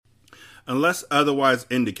Unless otherwise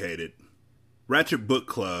indicated, Ratchet Book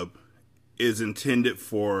Club is intended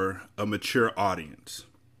for a mature audience.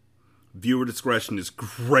 Viewer discretion is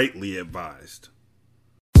greatly advised.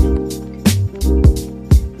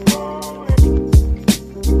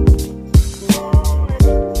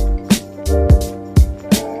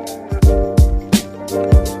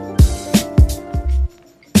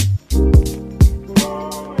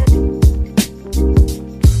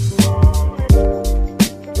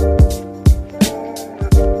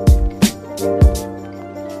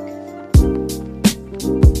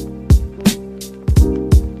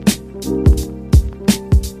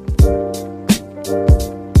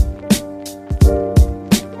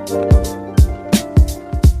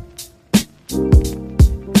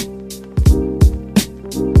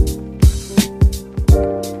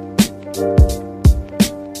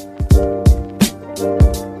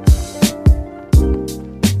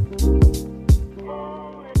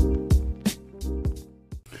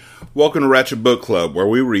 Welcome to Ratchet Book Club, where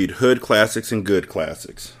we read hood classics and good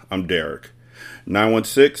classics. I'm Derek.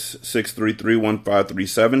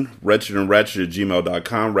 916-633-1537,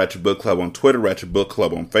 wretchedandratchet@gmail.com, Ratchet Book Club on Twitter, Ratchet Book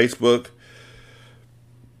Club on Facebook.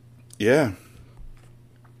 Yeah.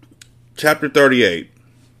 Chapter 38.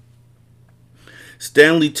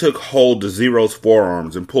 Stanley took hold of Zero's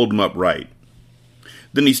forearms and pulled him upright.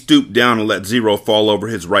 Then he stooped down and let Zero fall over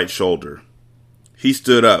his right shoulder. He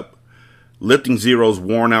stood up, lifting Zero's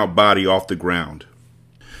worn-out body off the ground.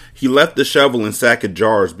 He left the shovel and sack of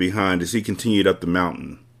jars behind as he continued up the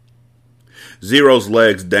mountain. Zero's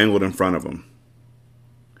legs dangled in front of him.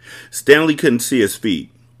 Stanley couldn't see his feet,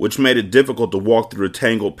 which made it difficult to walk through the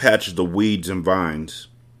tangled patches of weeds and vines.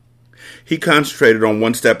 He concentrated on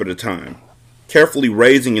one step at a time, carefully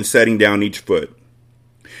raising and setting down each foot.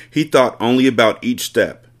 He thought only about each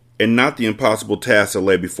step, and not the impossible task that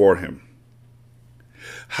lay before him.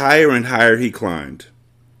 Higher and higher he climbed.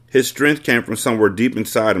 His strength came from somewhere deep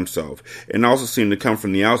inside himself, and also seemed to come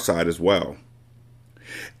from the outside as well.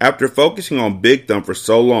 After focusing on Big Thumb for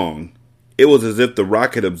so long, it was as if the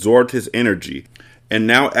rock had absorbed his energy, and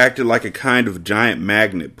now acted like a kind of giant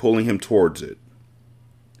magnet pulling him towards it.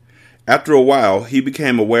 After a while, he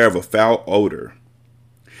became aware of a foul odor.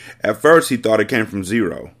 At first he thought it came from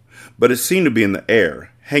Zero, but it seemed to be in the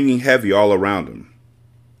air, hanging heavy all around him.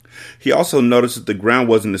 He also noticed that the ground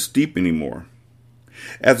wasn't as steep anymore.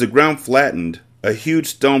 As the ground flattened, a huge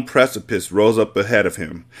stone precipice rose up ahead of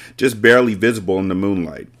him, just barely visible in the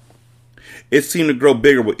moonlight. It seemed to grow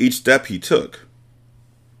bigger with each step he took.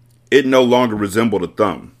 It no longer resembled a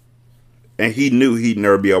thumb, and he knew he'd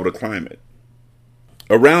never be able to climb it.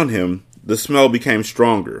 Around him, the smell became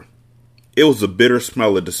stronger. It was a bitter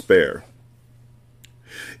smell of despair.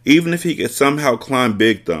 Even if he could somehow climb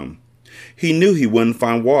Big Thumb, he knew he wouldn't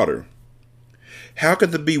find water. How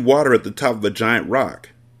could there be water at the top of a giant rock?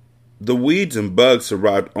 The weeds and bugs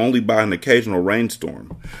survived only by an occasional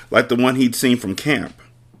rainstorm, like the one he'd seen from camp.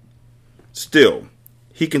 Still,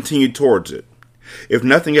 he continued towards it. If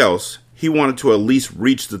nothing else, he wanted to at least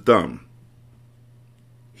reach the thumb.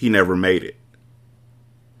 He never made it.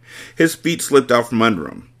 His feet slipped out from under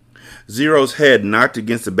him. Zero's head knocked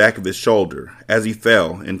against the back of his shoulder as he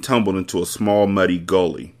fell and tumbled into a small muddy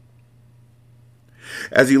gully.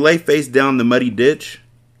 As he lay face down in the muddy ditch,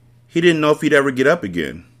 he didn't know if he'd ever get up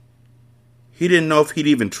again. He didn't know if he'd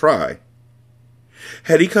even try.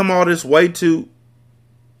 Had he come all this way to...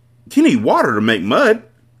 He need water to make mud.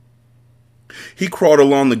 He crawled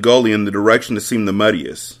along the gully in the direction that seemed the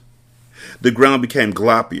muddiest. The ground became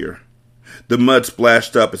gloppier. The mud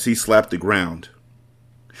splashed up as he slapped the ground.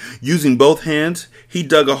 Using both hands, he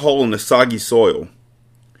dug a hole in the soggy soil.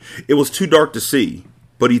 It was too dark to see,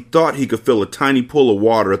 but he thought he could feel a tiny pool of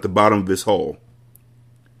water at the bottom of his hole.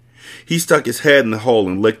 He stuck his head in the hole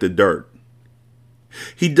and licked the dirt.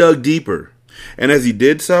 He dug deeper, and as he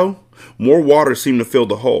did so, more water seemed to fill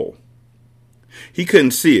the hole. He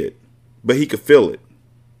couldn't see it, but he could feel it,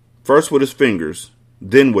 first with his fingers,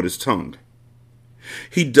 then with his tongue.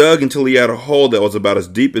 He dug until he had a hole that was about as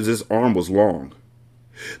deep as his arm was long.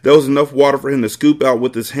 There was enough water for him to scoop out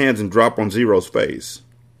with his hands and drop on Zero's face.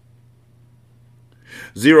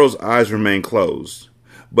 Zero's eyes remained closed,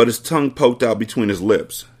 but his tongue poked out between his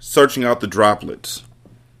lips, searching out the droplets.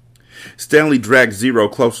 Stanley dragged Zero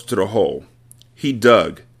closer to the hole. He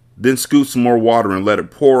dug, then scooped some more water and let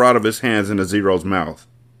it pour out of his hands into Zero's mouth.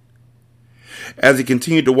 As he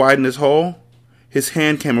continued to widen his hole, his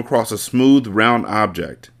hand came across a smooth, round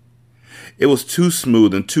object. It was too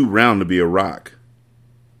smooth and too round to be a rock.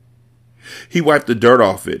 He wiped the dirt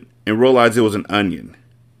off it and realized it was an onion.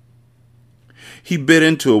 He bit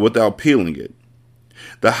into it without peeling it.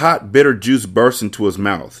 The hot, bitter juice burst into his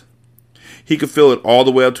mouth. He could feel it all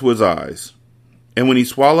the way up to his eyes. And when he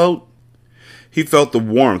swallowed, he felt the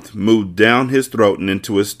warmth move down his throat and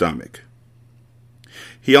into his stomach.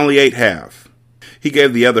 He only ate half. He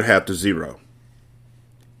gave the other half to Zero.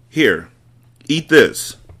 "Here, eat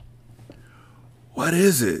this." "What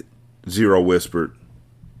is it?" Zero whispered.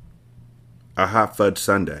 "A hot fudge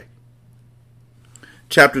sundae."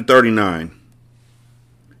 Chapter 39.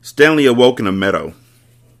 Stanley awoke in a meadow,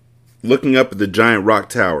 looking up at the giant rock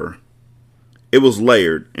tower. It was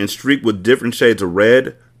layered and streaked with different shades of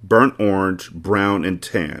red, burnt orange, brown, and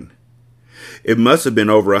tan. It must have been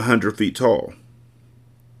over 100 feet tall.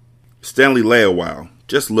 Stanley lay a while,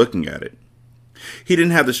 just looking at it. He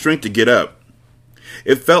didn't have the strength to get up.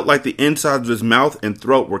 It felt like the insides of his mouth and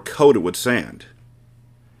throat were coated with sand.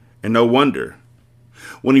 And no wonder.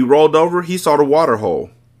 When he rolled over, he saw the water hole.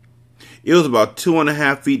 It was about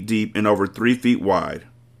 2.5 feet deep and over 3 feet wide.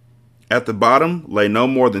 At the bottom lay no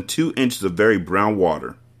more than 2 inches of very brown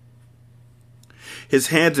water. His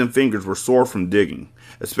hands and fingers were sore from digging,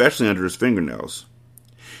 especially under his fingernails.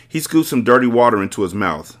 He scooped some dirty water into his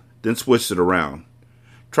mouth, then switched it around,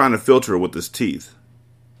 trying to filter it with his teeth.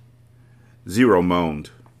 Zero moaned.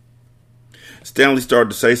 Stanley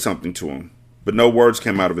started to say something to him, but no words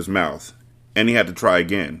came out of his mouth, and he had to try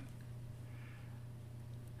again.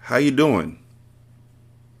 "How you doing?"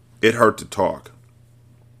 It hurt to talk.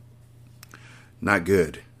 "Not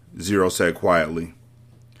good," Zero said quietly.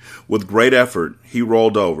 With great effort, he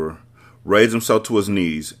rolled over, raised himself to his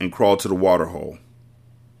knees, and crawled to the water hole.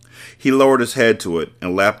 He lowered his head to it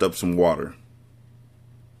and lapped up some water.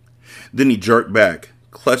 Then he jerked back,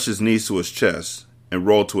 clutched his knees to his chest, and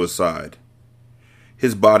rolled to his side.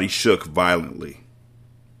 His body shook violently.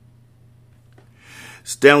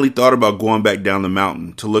 Stanley thought about going back down the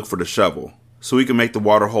mountain to look for the shovel, so he could make the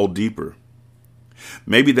water hole deeper.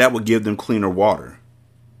 Maybe that would give them cleaner water.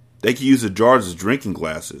 They could use the jars as drinking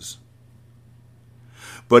glasses.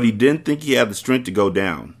 But he didn't think he had the strength to go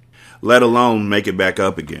down, let alone make it back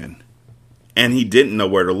up again. And he didn't know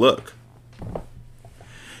where to look.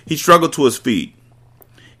 He struggled to his feet.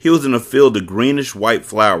 He was in a field of greenish-white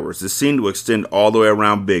flowers that seemed to extend all the way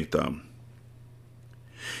around Big Thumb.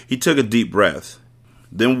 He took a deep breath,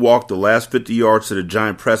 then walked the last 50 yards to the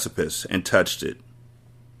giant precipice and touched it.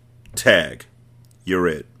 Tag. You're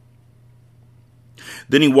it.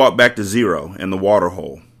 Then he walked back to Zero and the water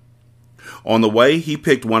hole. On the way, he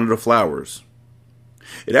picked one of the flowers.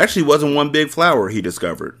 It actually wasn't one big flower, he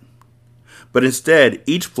discovered. But instead,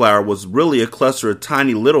 each flower was really a cluster of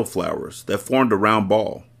tiny little flowers that formed a round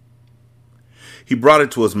ball. He brought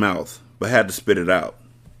it to his mouth, but had to spit it out.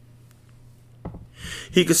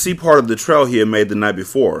 He could see part of the trail he had made the night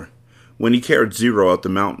before, when he carried Zero up the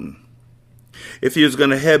mountain. If he was going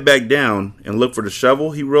to head back down and look for the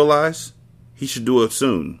shovel, he realized he should do it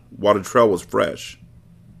soon, while the trail was fresh.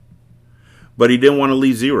 But he didn't want to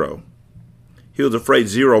leave Zero. He was afraid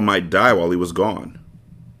Zero might die while he was gone.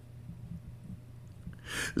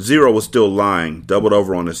 Zero was still lying, doubled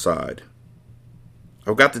over on his side.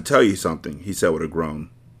 "I've got to tell you something," he said with a groan.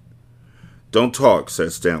 "Don't talk,"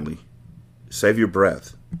 said Stanley. "Save your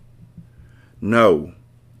breath." "No.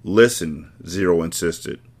 Listen," Zero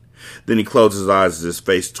insisted. Then he closed his eyes as his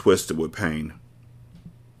face twisted with pain.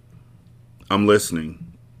 "I'm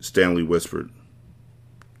listening," Stanley whispered.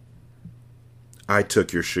 "I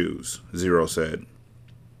took your shoes," Zero said.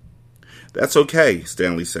 "That's okay,"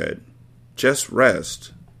 Stanley said. "Just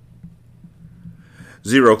rest."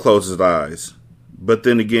 Zero closed his eyes, but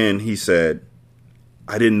then again he said,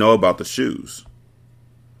 "I didn't know about the shoes."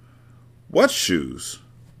 "What shoes?"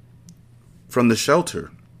 "From the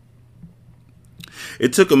shelter."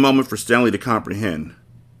 It took a moment for Stanley to comprehend.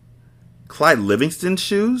 "Clyde Livingston's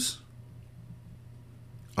shoes?"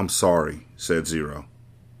 "I'm sorry," said Zero.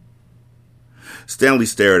 Stanley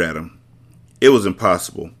stared at him. It was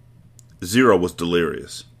impossible. Zero was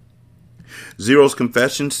delirious. Zero's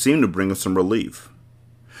confession seemed to bring him some relief.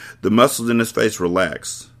 The muscles in his face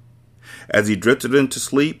relaxed. As he drifted into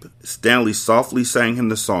sleep, Stanley softly sang him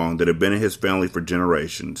the song that had been in his family for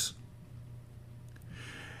generations.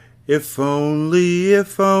 If only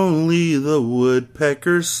the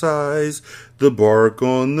woodpecker sighs, the bark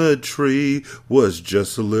on the tree was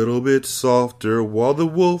just a little bit softer while the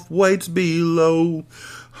wolf waits below.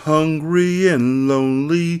 Hungry and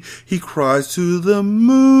lonely, he cries to the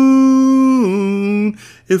moon.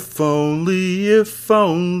 If only.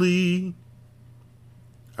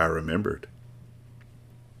 I remembered.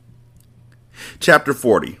 Chapter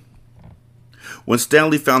 40. When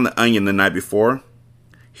Stanley found the onion the night before,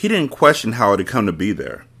 he didn't question how it had come to be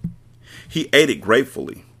there. He ate it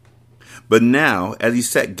gratefully. But now, as he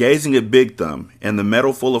sat gazing at Big Thumb and the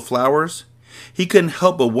meadow full of flowers, he couldn't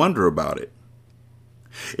help but wonder about it.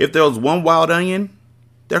 If there was one wild onion,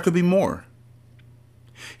 there could be more.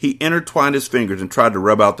 He intertwined his fingers and tried to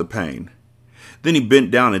rub out the pain. Then he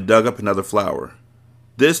bent down and dug up another flower,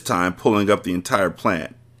 this time pulling up the entire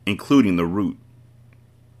plant, including the root.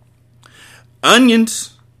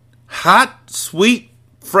 Onions! Hot, sweet,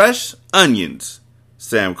 fresh onions,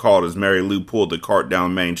 Sam called as Mary Lou pulled the cart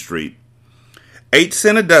down Main Street. 8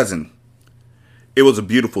 cents a dozen. It was a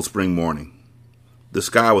beautiful spring morning. The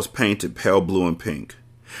sky was painted pale blue and pink,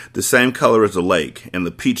 the same color as the lake and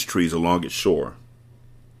the peach trees along its shore.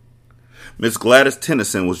 Miss Gladys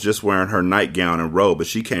Tennyson was just wearing her nightgown and robe as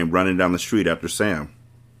she came running down the street after Sam.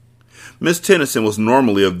 Miss Tennyson was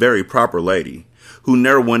normally a very proper lady, who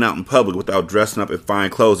never went out in public without dressing up in fine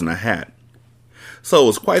clothes and a hat. So it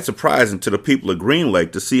was quite surprising to the people of Green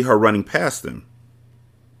Lake to see her running past them.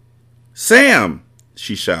 "Sam!"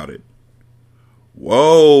 she shouted.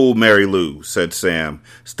 "Whoa, Mary Lou," said Sam,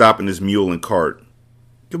 stopping his mule and cart.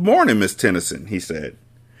 "Good morning, Miss Tennyson," he said.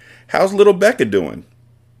 "How's little Becca doing?"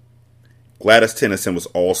 Gladys Tennyson was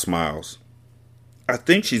all smiles. "I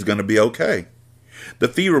think she's going to be okay. The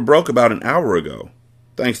fever broke about an hour ago,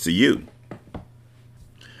 thanks to you."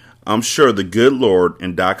 I'm sure the good Lord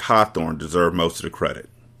and Doc Hawthorne deserve most of the credit.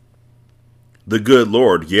 The good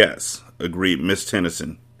Lord, yes, agreed Miss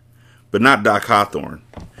Tennyson, but not Doc Hawthorne.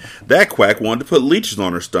 That quack wanted to put leeches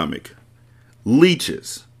on her stomach.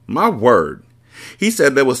 Leeches, my word. He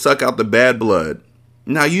said they would suck out the bad blood.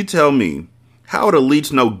 Now you tell me, how would a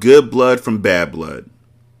leech know good blood from bad blood?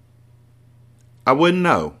 "I wouldn't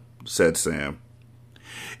know," said Sam.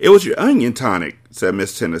 "It was your onion tonic," said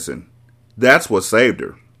Miss Tennyson. "That's what saved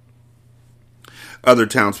her." Other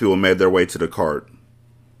townspeople made their way to the cart.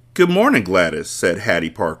 "Good morning, Gladys," said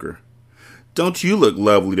Hattie Parker. "Don't you look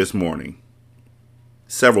lovely this morning?"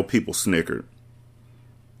 Several people snickered.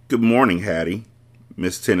 "Good morning, Hattie,"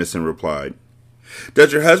 Miss Tennyson replied.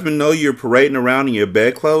 "Does your husband know you're parading around in your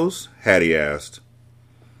bedclothes?" Hattie asked.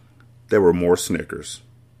 There were more snickers.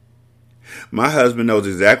 "My husband knows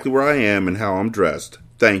exactly where I am and how I'm dressed.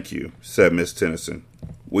 Thank you," said Miss Tennyson.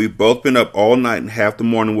 "We've both been up all night and half the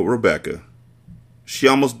morning with Rebecca. She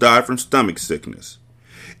almost died from stomach sickness.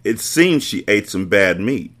 It seems she ate some bad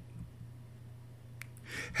meat."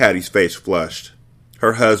 Hattie's face flushed.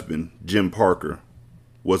 Her husband, Jim Parker,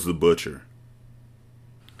 was the butcher.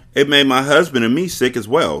 "It made my husband and me sick as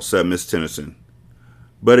well," said Miss Tennyson.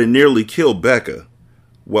 "But it nearly killed Becca,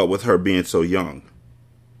 what with her being so young.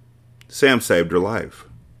 Sam saved her life."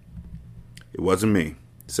 "It wasn't me,"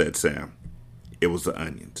 said Sam. "It was the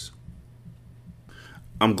onions."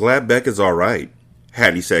 "I'm glad Becca's all right,"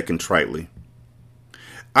 Hattie said contritely.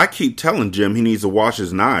 "I keep telling Jim he needs to wash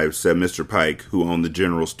his knives," said Mr. Pike, who owned the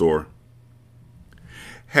general store.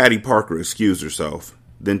 Hattie Parker excused herself,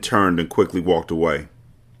 then turned and quickly walked away.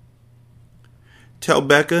 "Tell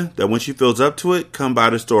Becca that when she feels up to it, come by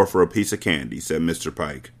the store for a piece of candy," said Mr.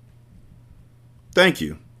 Pike. "Thank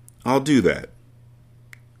you. I'll do that."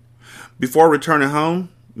 Before returning home,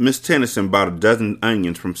 Miss Tennyson bought a dozen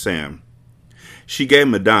onions from Sam. She gave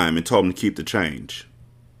him a dime and told him to keep the change.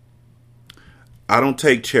 "I don't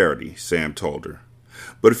take charity," Sam told her.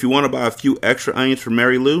 "But if you want to buy a few extra onions for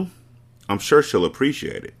Mary Lou, I'm sure she'll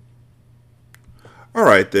appreciate it." "All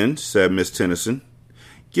right then," said Miss Tennyson.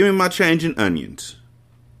 "Give me my change in onions."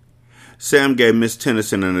 Sam gave Miss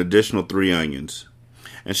Tennyson an additional 3 onions,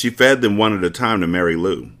 and she fed them one at a time to Mary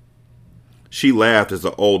Lou. She laughed as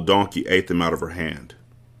the old donkey ate them out of her hand.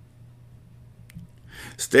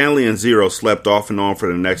 Stanley and Zero slept off and on for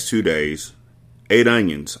the next 2 days, ate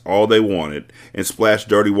onions, all they wanted, and splashed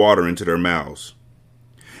dirty water into their mouths.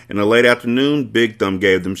 In the late afternoon, Big Thumb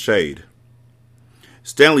gave them shade.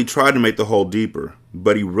 Stanley tried to make the hole deeper,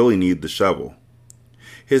 but he really needed the shovel.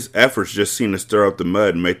 His efforts just seemed to stir up the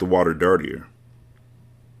mud and make the water dirtier.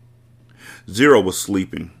 Zero was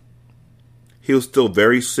sleeping. He was still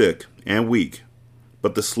very sick and weak,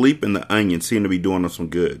 but the sleep and the onion seemed to be doing him some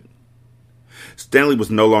good. Stanley was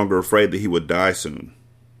no longer afraid that he would die soon.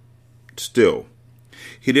 Still,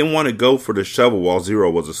 he didn't want to go for the shovel while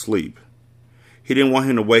Zero was asleep. He didn't want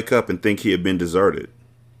him to wake up and think he had been deserted.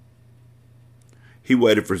 He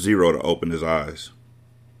waited for Zero to open his eyes.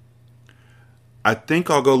 "I think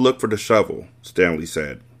I'll go look for the shovel," Stanley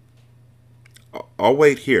said. "I'll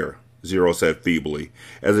wait here," Zero said feebly,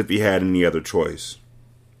 as if he had any other choice.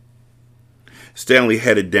 Stanley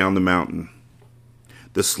headed down the mountain.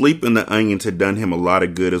 The sleep and the onions had done him a lot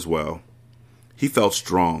of good as well. He felt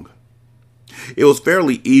strong. It was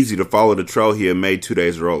fairly easy to follow the trail he had made 2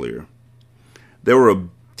 days earlier. There were a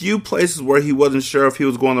few places where he wasn't sure if he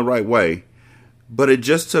was going the right way, but it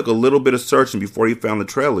just took a little bit of searching before he found the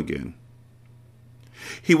trail again.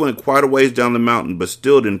 He went quite a ways down the mountain, but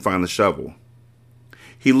still didn't find the shovel.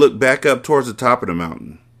 He looked back up towards the top of the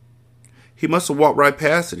mountain. He must have walked right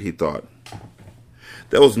past it, he thought.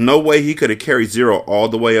 There was no way he could have carried Zero all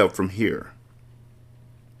the way up from here.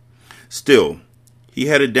 Still, he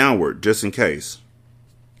headed downward just in case.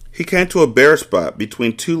 He came to a bare spot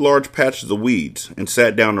between two large patches of weeds and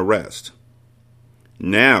sat down to rest.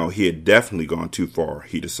 Now he had definitely gone too far,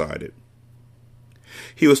 he decided.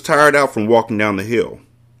 He was tired out from walking down the hill.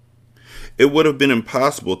 It would have been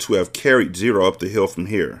impossible to have carried Zero up the hill from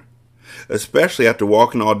here, especially after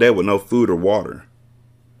walking all day with no food or water.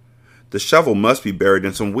 The shovel must be buried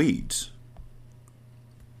in some weeds.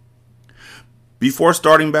 Before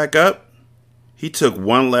starting back up, he took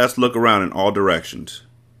one last look around in all directions.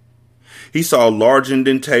 He saw a large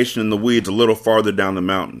indentation in the weeds a little farther down the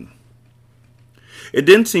mountain. It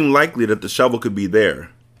didn't seem likely that the shovel could be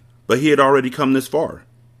there, but he had already come this far.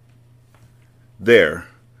 There,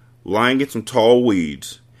 lying in some tall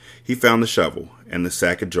weeds, he found the shovel and the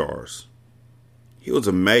sack of jars. He was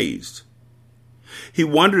amazed. He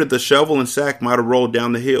wondered if the shovel and sack might have rolled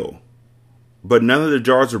down the hill, but none of the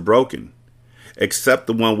jars were broken, except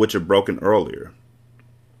the one which had broken earlier.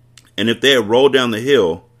 And if they had rolled down the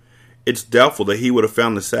hill, it's doubtful that he would have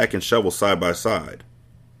found the sack and shovel side by side.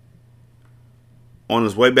 On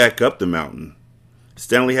his way back up the mountain,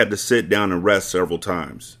 Stanley had to sit down and rest several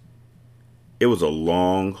times. It was a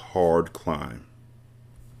long, hard climb.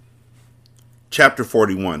 Chapter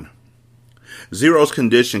 41. Zero's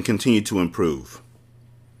condition continued to improve.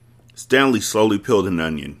 Stanley slowly peeled an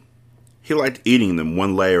onion. He liked eating them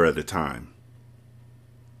one layer at a time.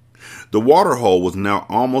 The water hole was now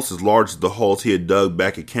almost as large as the holes he had dug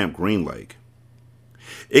back at Camp Green Lake.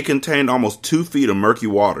 It contained almost 2 feet of murky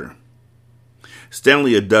water.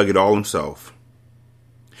 Stanley had dug it all himself.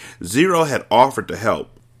 Zero had offered to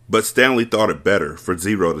help, but Stanley thought it better for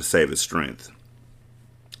Zero to save his strength.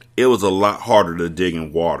 It was a lot harder to dig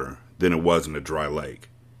in water than it was in a dry lake.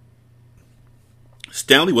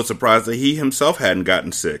 Stanley was surprised that he himself hadn't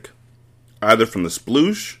gotten sick, either from the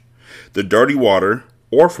sploosh, the dirty water,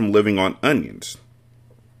 or from living on onions.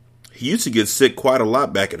 He used to get sick quite a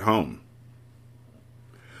lot back at home.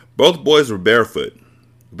 Both boys were barefoot.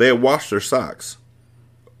 They had washed their socks.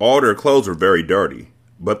 All their clothes were very dirty,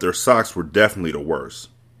 but their socks were definitely the worst.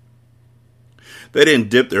 They didn't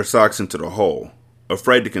dip their socks into the hole,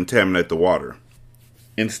 afraid to contaminate the water.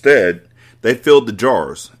 Instead, they filled the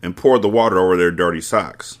jars and poured the water over their dirty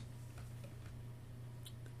socks.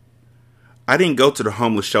 I didn't go to the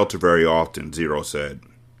homeless shelter very often, Zero said.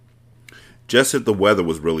 Just if the weather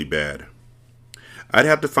was really bad. I'd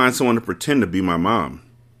have to find someone to pretend to be my mom.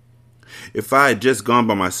 If I had just gone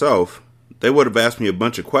by myself, they would have asked me a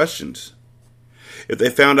bunch of questions. If they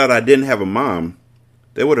found out I didn't have a mom,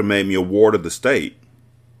 they would have made me a ward of the state.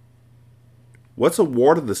 What's a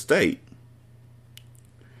ward of the state?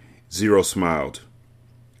 Zero smiled.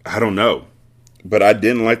 I don't know, but I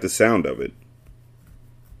didn't like the sound of it.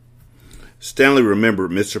 Stanley remembered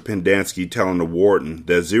Mr. Pendanski telling the warden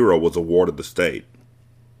that Zero was a ward of the state.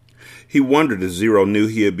 He wondered if Zero knew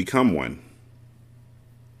he had become one.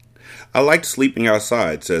 I liked sleeping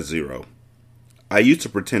outside, said Zero. I used to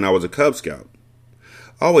pretend I was a Cub Scout.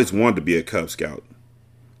 I always wanted to be a Cub Scout.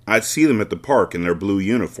 I'd see them at the park in their blue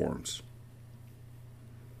uniforms.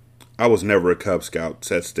 I was never a Cub Scout,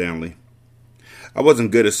 said Stanley. I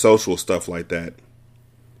wasn't good at social stuff like that.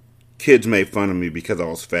 Kids made fun of me because I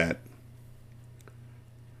was fat.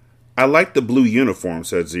 I liked the blue uniform,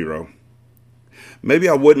 said Zero. Maybe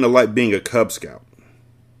I wouldn't have liked being a Cub Scout.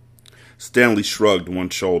 Stanley shrugged one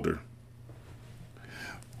shoulder.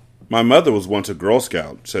 My mother was once a Girl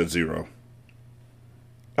Scout, said Zero.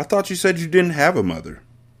 I thought you said you didn't have a mother.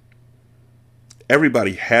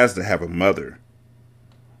 Everybody has to have a mother.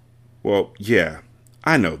 Well, yeah,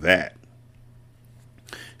 I know that.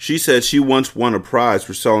 She said she once won a prize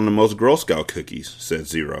for selling the most Girl Scout cookies, said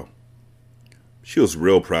Zero. She was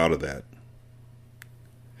real proud of that.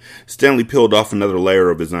 Stanley peeled off another layer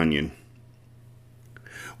of his onion.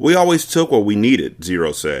 We always took what we needed,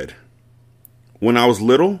 Zero said. When I was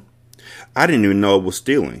little, I didn't even know it was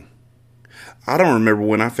stealing. I don't remember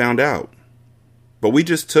when I found out. But we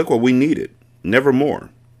just took what we needed, never more.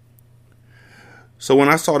 So when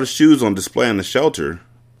I saw the shoes on display in the shelter,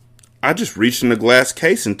 I just reached in the glass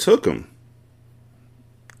case and took them.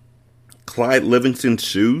 Clyde Livingston's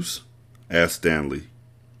shoes? Asked Stanley.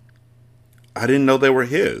 I didn't know they were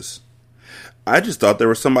his. I just thought they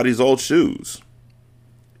were somebody's old shoes.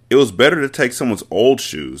 It was better to take someone's old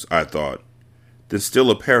shoes, I thought, then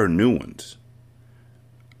steal a pair of new ones.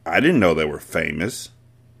 I didn't know they were famous.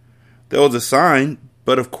 There was a sign,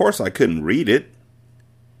 but of course I couldn't read it.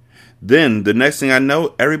 Then, the next thing I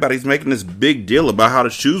know, everybody's making this big deal about how the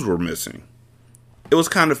shoes were missing. It was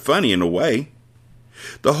kind of funny in a way.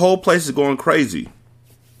 The whole place is going crazy.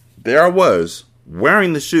 There I was,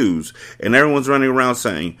 wearing the shoes, and everyone's running around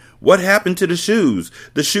saying, "What happened to the shoes?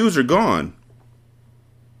 The shoes are gone."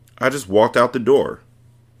 I just walked out the door.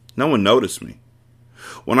 No one noticed me.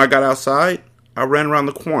 When I got outside, I ran around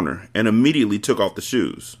the corner and immediately took off the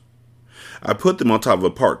shoes. I put them on top of a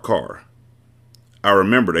parked car. I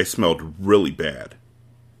remember they smelled really bad.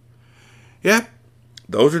 "Yep,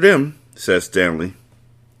 those are them," said Stanley.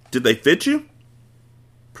 "Did they fit you?"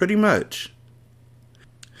 "Pretty much."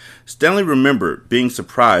 Stanley remembered being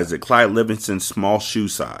surprised at Clyde Livingston's small shoe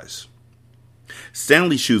size.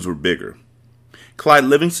 Stanley's shoes were bigger. Clyde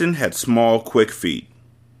Livingston had small, quick feet.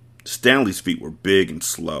 Stanley's feet were big and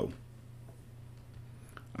slow.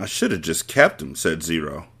 "I should have just kept them," said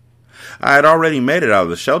Zero. "I had already made it out of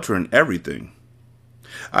the shelter and everything.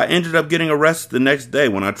 I ended up getting arrested the next day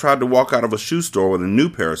when I tried to walk out of a shoe store with a new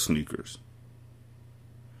pair of sneakers.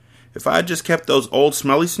 If I had just kept those old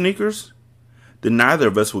smelly sneakers, then neither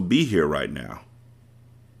of us would be here right now."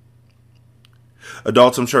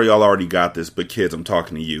 Adults, I'm sure y'all already got this, but kids, I'm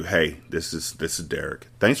talking to you. Hey, this is Derek.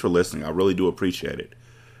 Thanks for listening. I really do appreciate it.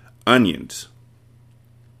 Onions.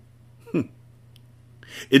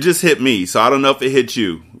 It just hit me, so I don't know if it hit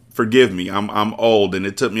you. Forgive me. I'm old, and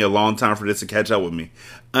it took me a long time for this to catch up with me.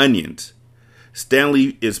 Onions.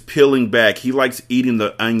 Stanley is peeling back. He likes eating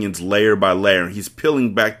the onions layer by layer. He's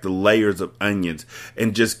peeling back the layers of onions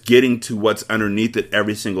and just getting to what's underneath it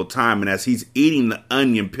every single time. And as he's eating the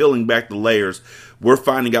onion, peeling back the layers, we're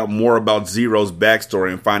finding out more about Zero's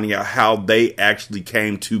backstory and finding out how they actually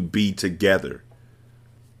came to be together.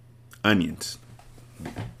 Onions.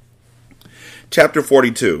 Chapter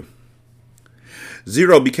 42.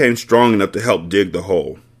 Zero became strong enough to help dig the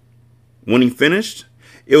hole. When he finished,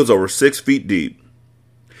 it was over 6 feet deep.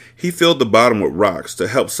 He filled the bottom with rocks to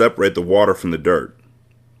help separate the water from the dirt.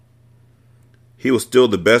 He was still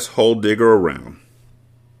the best hole digger around.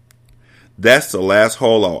 "That's the last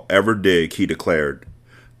hole I'll ever dig," he declared,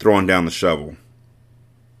 throwing down the shovel.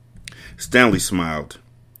 Stanley smiled.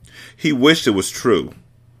 He wished it was true,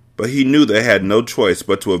 but he knew they had no choice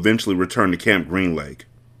but to eventually return to Camp Green Lake.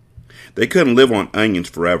 They couldn't live on onions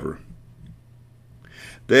forever.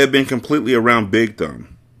 They had been completely around Big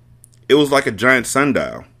Thumb. It was like a giant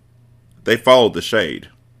sundial. They followed the shade.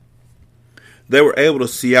 They were able to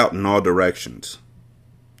see out in all directions.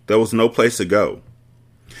 There was no place to go.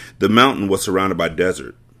 The mountain was surrounded by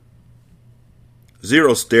desert.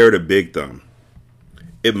 Zero stared at Big Thumb.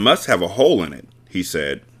 "It must have a hole in it," he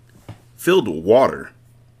said, "filled with water."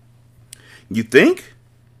 "You think?"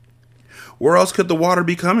 "Where else could the water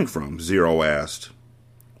be coming from?" Zero asked.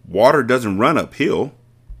 "Water doesn't run uphill."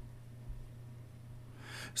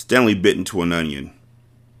 Stanley bit into an onion.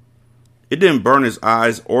 It didn't burn his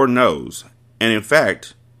eyes or nose, and in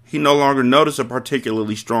fact, he no longer noticed a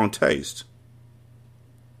particularly strong taste.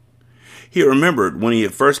 He remembered when he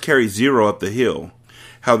had first carried Zero up the hill,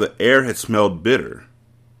 how the air had smelled bitter.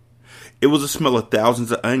 It was the smell of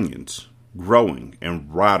thousands of onions, growing and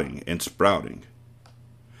rotting and sprouting.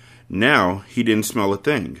 Now he didn't smell a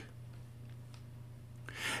thing.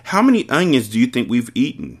 "How many onions do you think we've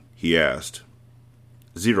eaten?" he asked.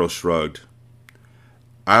 Zero shrugged.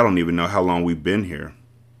 "I don't even know how long we've been here."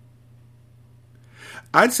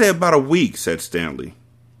 "I'd say about a week," said Stanley.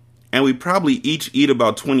 "And we probably each eat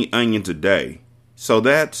about 20 onions a day. So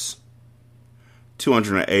that's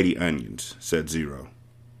 280 onions," said Zero.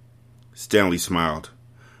 Stanley smiled.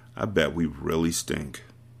 "I bet we really stink."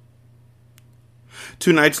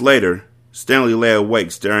 2 nights later, Stanley lay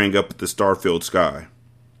awake staring up at the star-filled sky.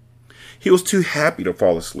 He was too happy to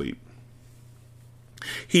fall asleep.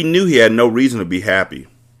 He knew he had no reason to be happy.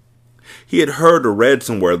 He had heard or read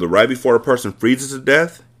somewhere that right before a person freezes to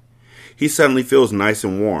death, he suddenly feels nice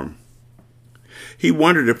and warm. He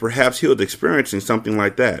wondered if perhaps he was experiencing something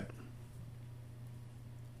like that.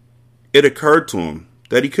 It occurred to him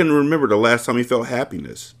that he couldn't remember the last time he felt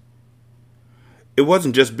happiness. It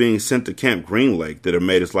wasn't just being sent to Camp Green Lake that had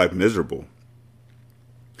made his life miserable.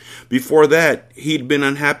 Before that, he'd been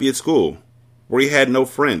unhappy at school, where he had no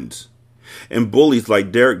friends, and bullies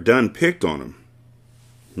like Derek Dunn picked on him.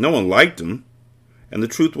 No one liked him, and the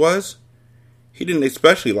truth was, he didn't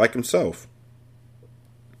especially like himself.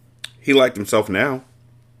 He liked himself now.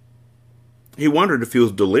 He wondered if he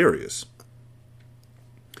was delirious.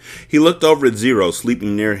 He looked over at Zero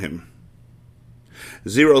sleeping near him.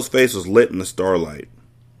 Zero's face was lit in the starlight.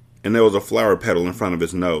 and there was a flower petal in front of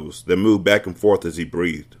his nose that moved back and forth as he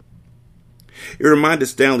breathed. It reminded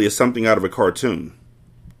Stanley of something out of a cartoon.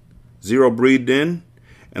 Zero breathed in,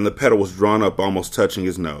 and the petal was drawn up almost touching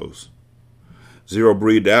his nose. Zero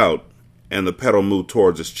breathed out, and the petal moved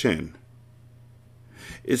towards his chin.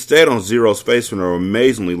 It stayed on Zero's face for an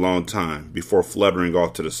amazingly long time before fluttering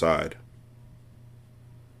off to the side.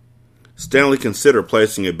 Stanley considered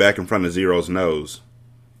placing it back in front of Zero's nose,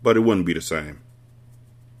 but it wouldn't be the same.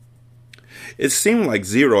 It seemed like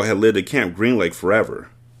Zero had lived at Camp Green Lake forever,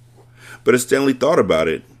 but as Stanley thought about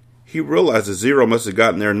it, he realized that Zero must have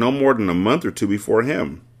gotten there no more than a month or two before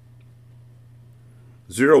him.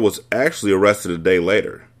 Zero was actually arrested a day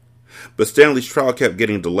later, but Stanley's trial kept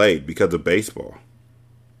getting delayed because of baseball.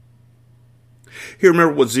 He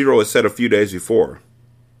remembered what Zero had said a few days before.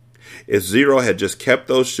 If Zero had just kept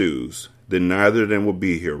those shoes, then neither of them would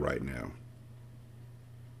be here right now.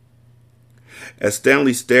 As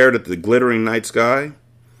Stanley stared at the glittering night sky,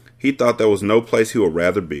 he thought there was no place he would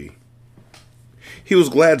rather be. He was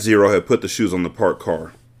glad Zero had put the shoes on the parked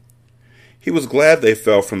car. He was glad they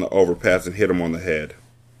fell from the overpass and hit him on the head.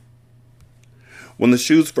 When the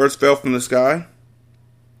shoes first fell from the sky,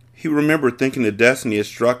 he remembered thinking that destiny had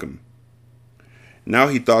struck him. Now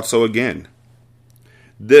he thought so again.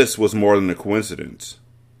 This was more than a coincidence.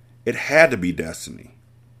 It had to be destiny.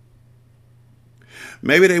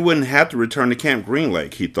 Maybe they wouldn't have to return to Camp Green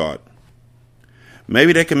Lake, he thought.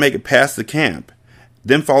 Maybe they could make it past the camp,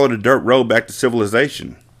 then follow the dirt road back to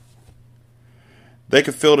civilization. They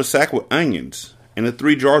could fill the sack with onions and the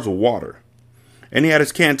 3 jars with water. And he had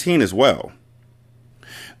his canteen as well.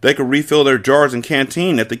 They could refill their jars and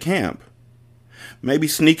canteen at the camp. Maybe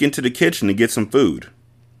sneak into the kitchen to get some food.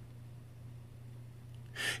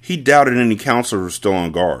 He doubted any counselors were still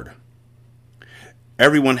on guard.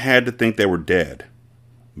 Everyone had to think they were dead.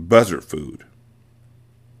 Buzzard food.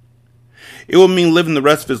 It would mean living the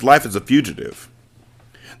rest of his life as a fugitive.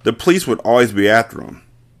 The police would always be after him.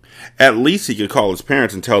 At least he could call his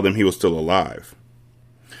parents and tell them he was still alive.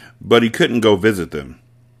 But he couldn't go visit them,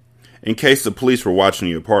 in case the police were watching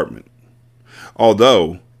the apartment.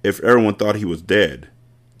 Although, if everyone thought he was dead,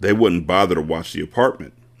 they wouldn't bother to watch the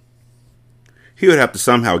apartment. He would have to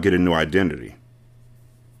somehow get a new identity.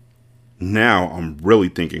 Now I'm really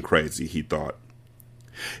thinking crazy, he thought.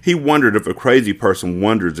 He wondered if a crazy person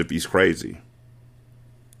wonders if he's crazy.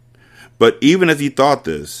 But even as he thought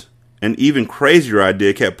this, an even crazier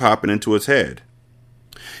idea kept popping into his head.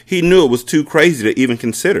 He knew it was too crazy to even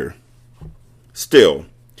consider. Still,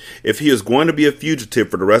 if he was going to be a fugitive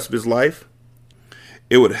for the rest of his life,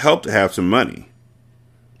 it would help to have some money.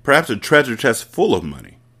 Perhaps a treasure chest full of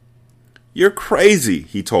money. You're crazy,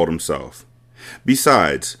 he told himself.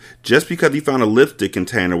 Besides, just because he found a lipstick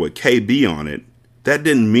container with KB on it, that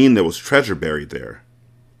didn't mean there was treasure buried there.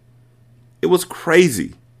 It was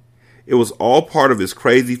crazy. It was all part of his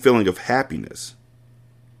crazy feeling of happiness.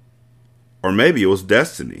 Or maybe it was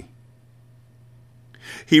destiny.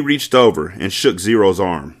 He reached over and shook Zero's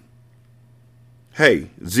arm.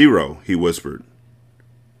 "Hey, Zero," he whispered.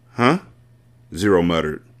 "Huh?" Zero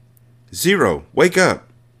muttered. "Zero, wake up."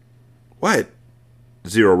 "What?"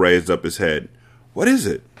 Zero raised up his head. "What is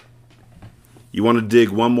it?" "You want to dig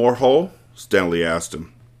one more hole?" Stanley asked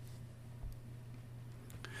him.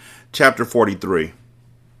 Chapter 43.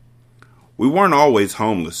 "We weren't always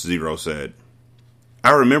homeless," Zero said.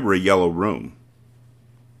 "I remember a yellow room."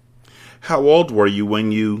 "How old were you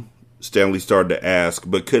when you," Stanley started to ask,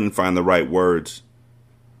 but couldn't find the right words.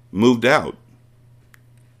 "Moved out?"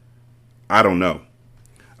 "I don't know.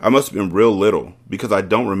 I must have been real little, because I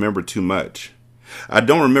don't remember too much. I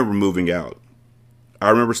don't remember moving out. I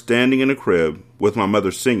remember standing in a crib with my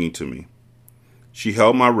mother singing to me. She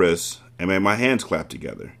held my wrists and made my hands clap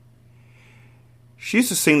together. She used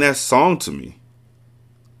to sing that song to me.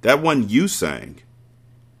 That one you sang.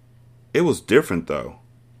 It was different, though."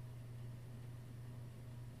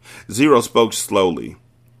 Zero spoke slowly,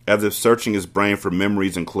 as if searching his brain for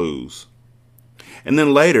memories and clues. "And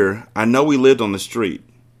then later, I know we lived on the street,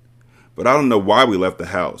 but I don't know why we left the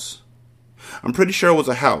house. I'm pretty sure it was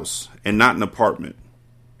a house and not an apartment.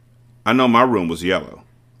 I know my room was yellow."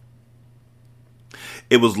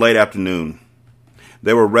 It was late afternoon.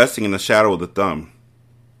 They were resting in the shadow of the thumb.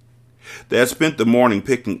 They had spent the morning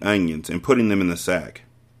picking onions and putting them in the sack.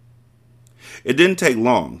 It didn't take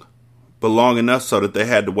long, but long enough so that they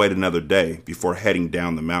had to wait another day before heading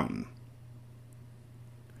down the mountain.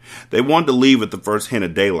 They wanted to leave at the first hint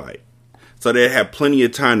of daylight, so they'd have plenty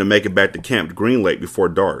of time to make it back to Camp Green Lake before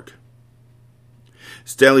dark.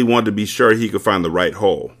 Stanley wanted to be sure he could find the right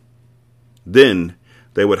hole. Then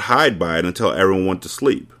they would hide by it until everyone went to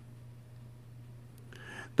sleep.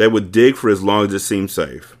 They would dig for as long as it seemed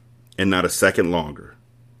safe, and not a second longer.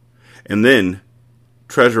 And then,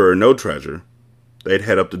 treasure or no treasure, they'd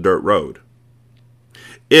head up the dirt road.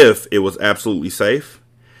 If it was absolutely safe,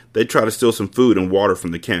 they'd try to steal some food and water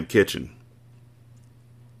from the camp kitchen.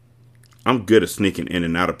 "I'm good at sneaking in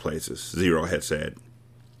and out of places," Zero had said.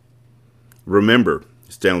 "Remember,"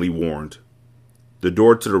 Stanley warned, "the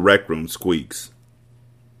door to the rec room squeaks."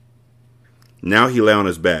 Now he lay on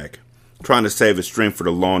his back, trying to save his strength for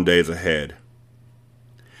the long days ahead.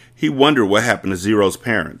 He wondered what happened to Zero's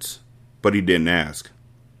parents, but he didn't ask.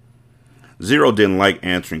 Zero didn't like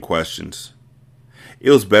answering questions.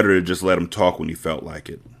 It was better to just let him talk when he felt like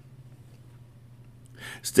it.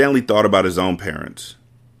 Stanley thought about his own parents.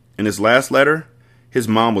 In his last letter, his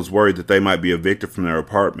mom was worried that they might be evicted from their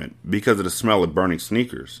apartment because of the smell of burning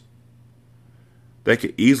sneakers. They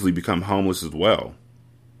could easily become homeless as well.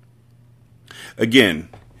 Again,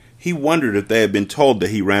 he wondered if they had been told that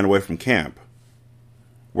he ran away from camp.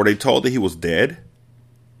 Were they told that he was dead?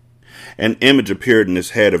 An image appeared in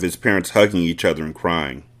his head of his parents hugging each other and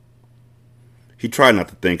crying. He tried not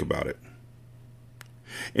to think about it.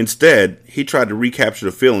 Instead, he tried to recapture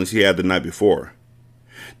the feelings he had the night before.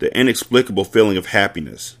 The inexplicable feeling of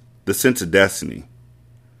happiness, the sense of destiny.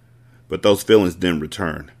 But those feelings didn't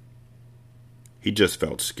return. He just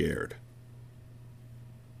felt scared.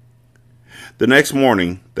 The next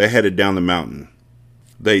morning, they headed down the mountain.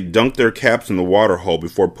 They dunked their caps in the water hole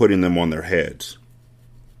before putting them on their heads.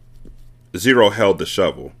 Zero held the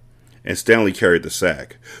shovel, and Stanley carried the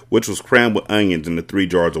sack, which was crammed with onions and the 3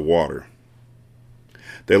 jars of water.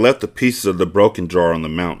 They left the pieces of the broken jar on the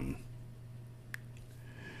mountain.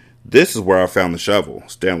 "This is where I found the shovel,"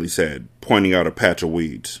 Stanley said, pointing out a patch of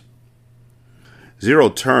weeds. Zero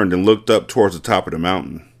turned and looked up towards the top of the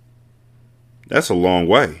mountain. "That's a long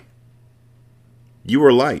way." "You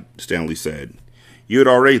were light," Stanley said. "You had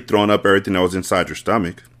already thrown up everything that was inside your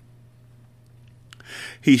stomach."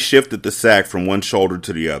 He shifted the sack from one shoulder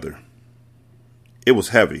to the other. It was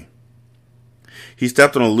heavy. He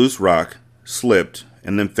stepped on a loose rock, slipped,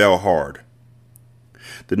 and then fell hard.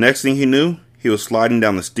 The next thing he knew, he was sliding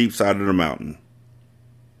down the steep side of the mountain.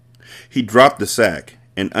 He dropped the sack,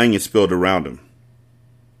 and onions spilled around him.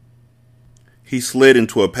 He slid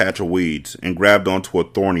into a patch of weeds and grabbed onto a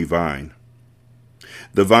thorny vine.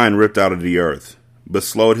 The vine ripped out of the earth, but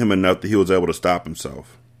slowed him enough that he was able to stop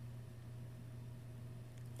himself.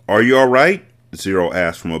 "Are you all right?" Zero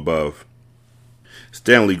asked from above.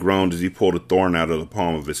 Stanley groaned as he pulled a thorn out of the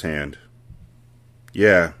palm of his hand.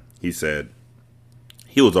 "Yeah," he said.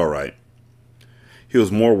 He was all right. He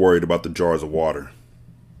was more worried about the jars of water.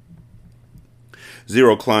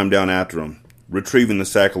 Zero climbed down after him, retrieving the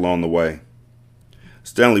sack along the way.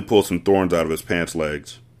 Stanley pulled some thorns out of his pants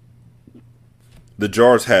legs. The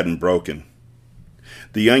jars hadn't broken.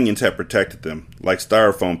 The onions had protected them, like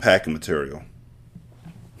styrofoam packing material.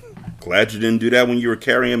 "Glad you didn't do that when you were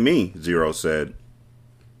carrying me," Zero said.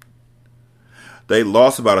 They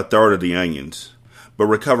lost about a third of the onions, but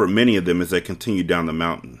recovered many of them as they continued down the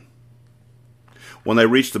mountain. When they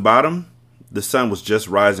reached the bottom, the sun was just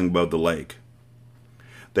rising above the lake.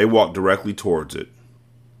 They walked directly towards it.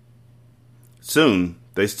 Soon,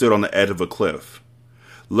 they stood on the edge of a cliff,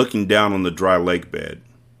 looking down on the dry lake bed.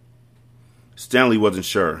 Stanley wasn't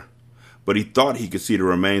sure, but he thought he could see the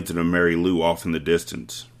remains of the Mary Lou off in the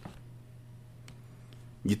distance.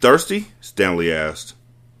 "You thirsty?" Stanley asked.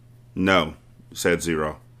 "No," said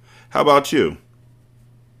Zero. "How about you?"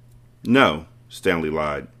 "No," Stanley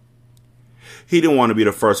lied. He didn't want to be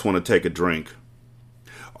the first one to take a drink.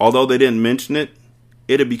 Although they didn't mention it,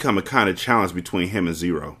 it had become a kind of challenge between him and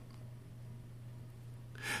Zero.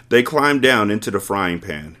 They climbed down into the frying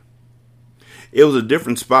pan. It was a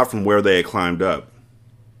different spot from where they had climbed up.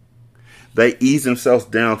 They eased themselves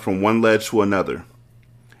down from one ledge to another,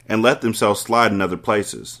 and let themselves slide in other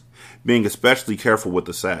places, being especially careful with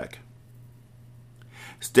the sack.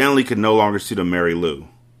 Stanley could no longer see the Mary Lou,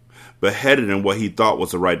 but headed in what he thought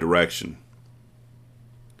was the right direction.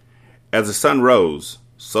 As the sun rose,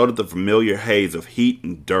 so did the familiar haze of heat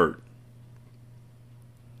and dirt.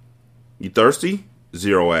 "You thirsty?"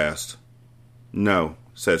 Zero asked. "No,"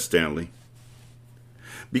 said Stanley.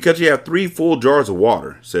 "Because you have 3 full jars of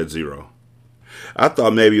water," said Zero. "I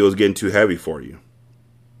thought maybe it was getting too heavy for you.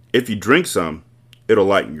 If you drink some, it'll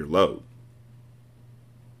lighten your load."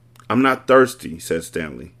 "I'm not thirsty," said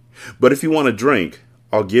Stanley. "But if you want a drink,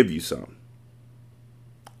 I'll give you some."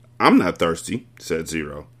 "I'm not thirsty," said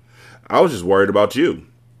Zero. "I was just worried about you."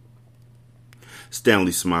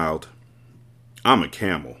 Stanley smiled. "I'm a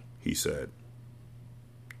camel," he said.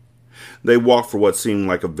 They walked for what seemed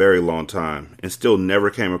like a very long time, and still never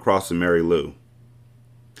came across the Mary Lou.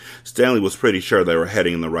 Stanley was pretty sure they were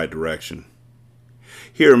heading in the right direction.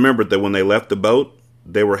 He remembered that when they left the boat,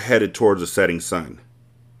 they were headed towards the setting sun.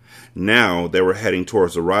 Now they were heading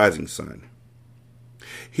towards the rising sun.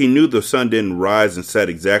 He knew the sun didn't rise and set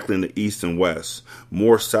exactly in the east and west,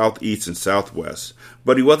 more southeast and southwest,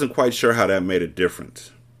 but he wasn't quite sure how that made a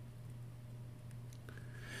difference.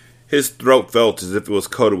 His throat felt as if it was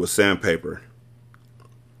coated with sandpaper.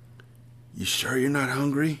 "You sure you're not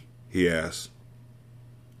hungry?" he asked.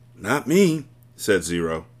 "Not me," said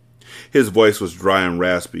Zero. His voice was dry and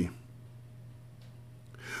raspy.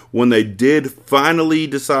 When they did finally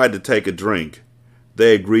decide to take a drink,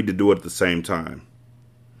 they agreed to do it at the same time.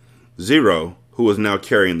 Zero, who was now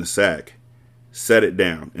carrying the sack, set it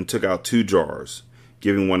down and took out 2 jars,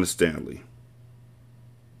 giving one to Stanley.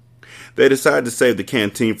 They decided to save the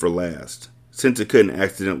canteen for last, since it couldn't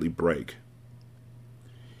accidentally break.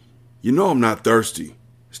 "You know I'm not thirsty,"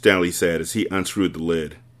 Stanley said as he unscrewed the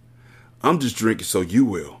lid. "I'm just drinking so you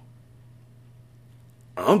will."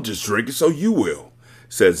 "I'm just drinking so you will,"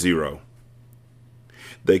 said Zero.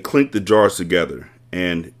 They clinked the jars together,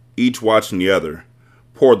 and, each watching the other,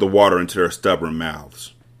 poured the water into their stubborn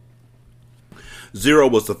mouths. Zero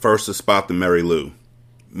was the first to spot the Mary Lou,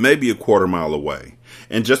 maybe a quarter mile away,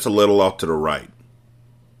 and just a little off to the right.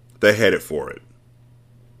 They headed for it.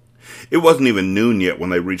 It wasn't even noon yet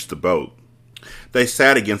when they reached the boat. They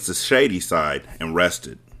sat against the shady side and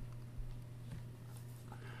rested.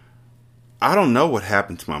 "I don't know what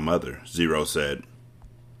happened to my mother," Zero said.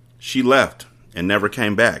 "She left and never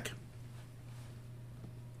came back."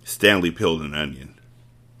 Stanley peeled an onion.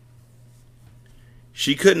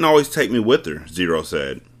 "She couldn't always take me with her," Zero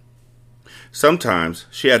said. "Sometimes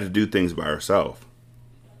she had to do things by herself."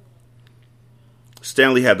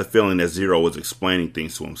 Stanley had the feeling that Zero was explaining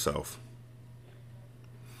things to himself.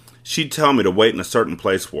 "She'd tell me to wait in a certain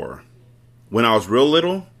place for her. When I was real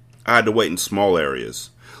little, I had to wait in small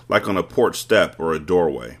areas, like on a porch step or a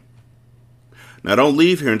doorway. 'Now don't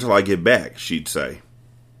leave here until I get back,' she'd say.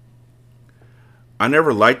 I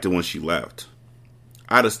never liked it when she left.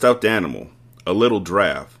 I had a stuffed animal, a little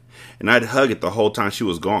giraffe, and I'd hug it the whole time she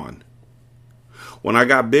was gone. When I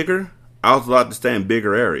got bigger, I was allowed to stay in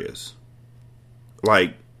bigger areas.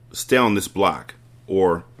 Like, stay on this block,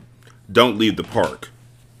 or don't leave the park.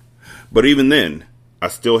 But even then, I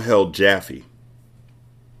still held Jaffe."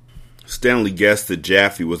 Stanley guessed that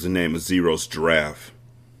Jaffe was the name of Zero's giraffe.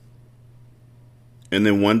 "And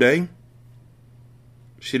then one day,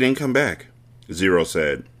 she didn't come back," Zero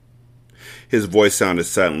said. His voice sounded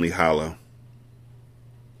suddenly hollow.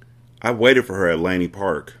 "I waited for her at Laney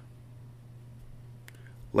Park."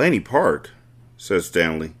 "Laney Park?" said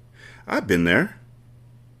Stanley. "I've been there."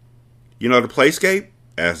 "You know the playscape?"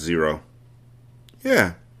 asked Zero.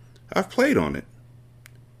 "Yeah, I've played on it."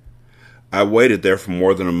 "I waited there for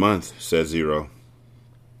more than a month," said Zero.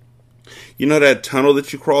 "You know that tunnel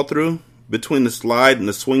that you crawled through, between the slide and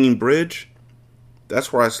the swinging bridge?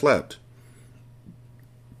 That's where I slept."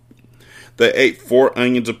 They ate 4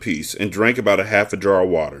 onions apiece and drank about a half a jar of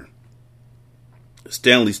water.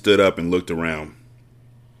 Stanley stood up and looked around.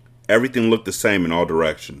 Everything looked the same in all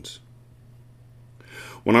directions.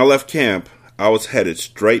 "When I left camp, I was headed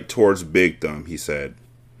straight towards Big Thumb," he said.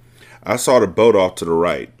 "I saw the boat off to the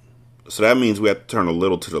right, so that means we have to turn a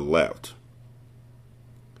little to the left."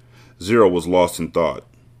 Zero was lost in thought.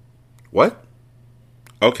 "What?"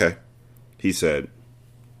 "Okay," he said.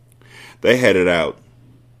 They headed out.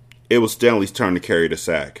 It was Stanley's turn to carry the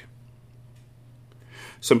sack.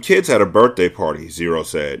 "Some kids had a birthday party," Zero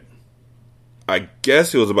said. "I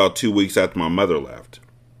guess it was about 2 weeks after my mother left.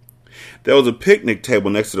 There was a picnic table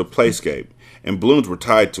next to the playscape, and balloons were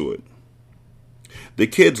tied to it. The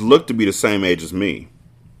kids looked to be the same age as me.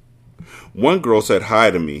 One girl said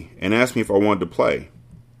hi to me and asked me if I wanted to play.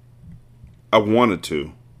 I wanted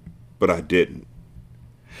to, but I didn't.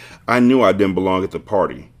 I knew I didn't belong at the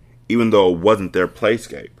party, even though it wasn't their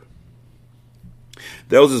playscape.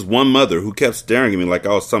 There was this one mother who kept staring at me like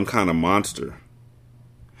I was some kind of monster.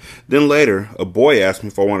 Then later, a boy asked me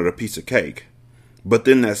if I wanted a piece of cake. But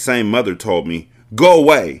then that same mother told me, 'Go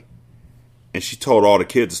away!' And she told all the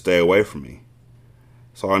kids to stay away from me.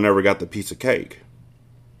 So I never got the piece of cake.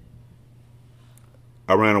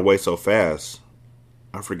 I ran away so fast,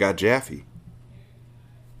 I forgot Jaffe."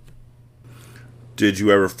 "Did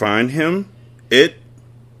you ever find him? It?"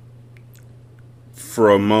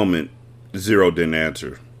 For a moment, Zero didn't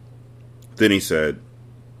answer. Then he said,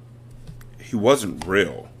 "He wasn't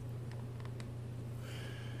real."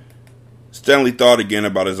 Stanley thought again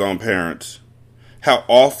about his own parents. How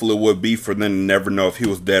awful it would be for them to never know if he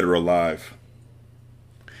was dead or alive.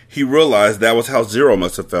 He realized that was how Zero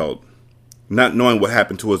must have felt. not knowing what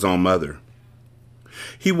happened to his own mother.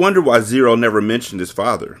 He wondered why Zero never mentioned his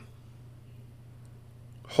father.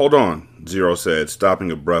 "Hold on," Zero said,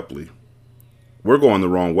 stopping abruptly. "We're going the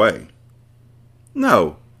wrong way."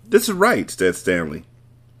 "No, this is right," said Stanley.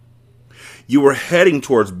 "You were heading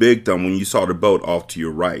towards Big Thumb when you saw the boat off to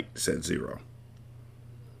your right," said Zero.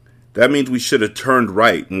 "That means we should have turned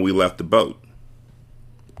right when we left the boat."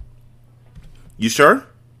 "You sure?"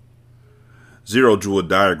 Zero drew a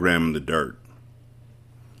diagram in the dirt.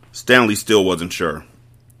 Stanley still wasn't sure.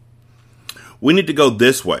 "We need to go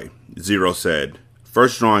this way," Zero said,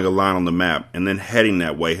 first drawing a line on the map and then heading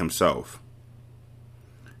that way himself.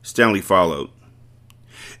 Stanley followed.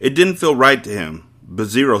 It didn't feel right to him, but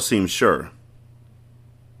Zero seemed sure.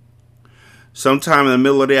 Sometime in the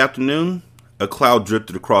middle of the afternoon, a cloud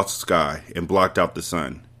drifted across the sky and blocked out the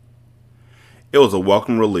sun. It was a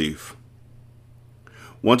welcome relief.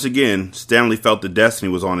 Once again, Stanley felt that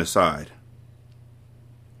destiny was on his side.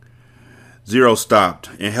 Zero stopped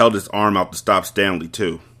and held his arm out to stop Stanley,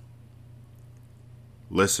 too.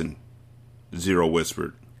 "Listen," Zero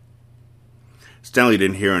whispered. Stanley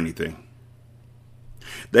didn't hear anything.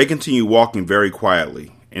 They continued walking very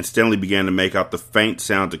quietly, and Stanley began to make out the faint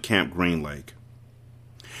sounds of Camp Green Lake.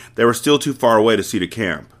 They were still too far away to see the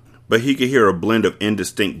camp, but he could hear a blend of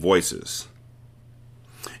indistinct voices.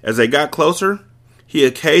 As they got closer, he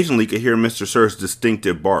occasionally could hear Mr. Sir's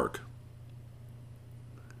distinctive bark.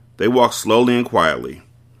 They walked slowly and quietly,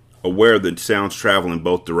 aware that sounds traveled in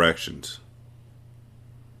both directions.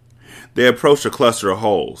 They approached a cluster of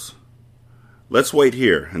holes. "Let's wait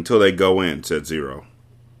here until they go in," said Zero.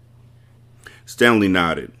 Stanley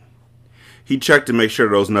nodded. He checked to make sure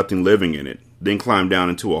there was nothing living in it, then climbed down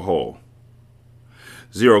into a hole.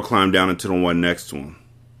 Zero climbed down into the one next to him.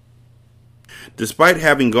 Despite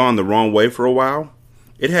having gone the wrong way for a while,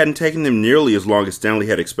 it hadn't taken them nearly as long as Stanley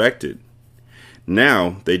had expected.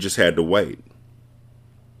 Now, they just had to wait.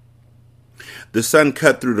 The sun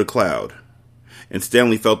cut through the cloud, and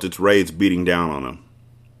Stanley felt its rays beating down on him.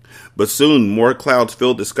 But soon more clouds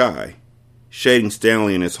filled the sky, shading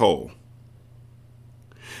Stanley in his hole.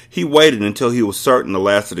 He waited until he was certain the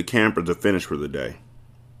last of the campers had finished for the day.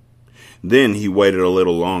 Then he waited a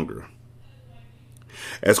little longer.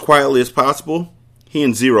 As quietly as possible, he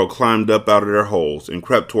and Zero climbed up out of their holes and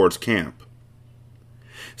crept towards camp.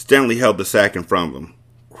 Stanley held the sack in front of him,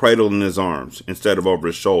 cradled in his arms instead of over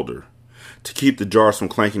his shoulder, to keep the jars from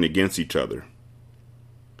clanking against each other.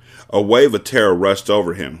 A wave of terror rushed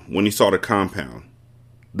over him when he saw the compound,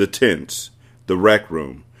 the tents, the rec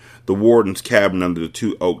room, the warden's cabin under the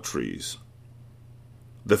 2 oak trees.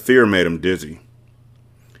 The fear made him dizzy.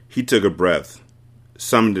 He took a breath,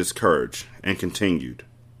 summoned his courage, and continued.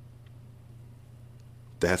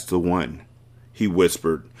 "That's the one," he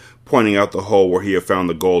whispered, pointing out the hole where he had found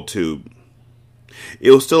the gold tube.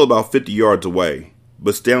 It was still about 50 yards away,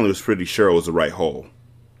 but Stanley was pretty sure it was the right hole.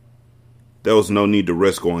 There was no need to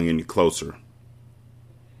risk going any closer.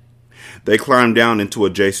 They climbed down into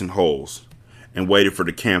adjacent holes and waited for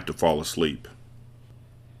the camp to fall asleep.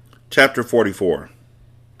 Chapter 44.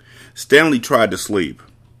 Stanley tried to sleep,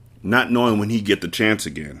 not knowing when he'd get the chance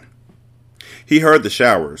again. He heard the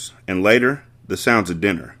showers, and later, the sounds of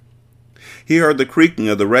dinner. He heard the creaking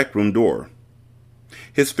of the rec room door.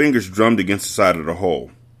 His fingers drummed against the side of the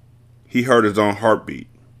hole. He heard his own heartbeat.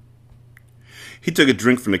 He took a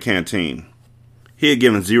drink from the canteen. He had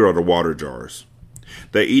given Zero the water jars.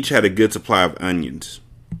 They each had a good supply of onions.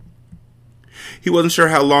 He wasn't sure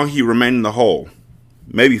how long he remained in the hole.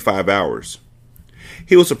 Maybe 5 hours.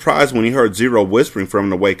 He was surprised when he heard Zero whispering for him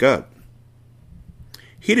to wake up.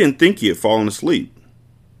 He didn't think he had fallen asleep.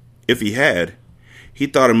 If he had, he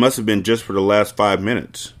thought it must have been just for the last 5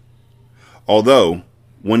 minutes. Although,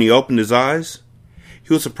 when he opened his eyes,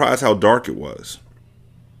 he was surprised how dark it was.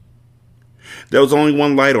 There was only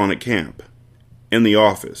one light on at camp, in the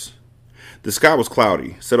office. The sky was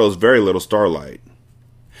cloudy, so there was very little starlight.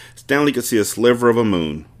 Stanley could see a sliver of a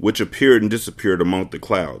moon, which appeared and disappeared among the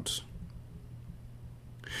clouds.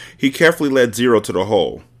 He carefully led Zero to the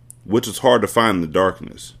hole, which was hard to find in the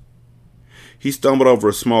darkness. He stumbled over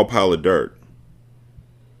a small pile of dirt.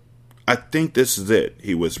 "I think this is it,"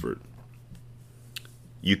 he whispered.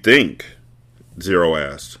 "You think?" Zero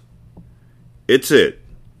asked. "It's it,"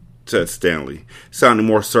 said Stanley, sounding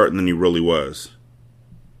more certain than he really was.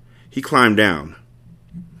 He climbed down.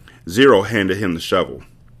 Zero handed him the shovel.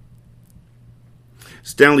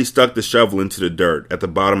 Stanley stuck the shovel into the dirt at the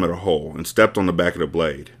bottom of the hole and stepped on the back of the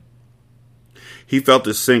blade. He felt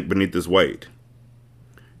it sink beneath his weight.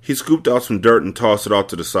 He scooped out some dirt and tossed it off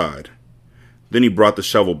to the side. Then he brought the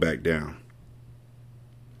shovel back down.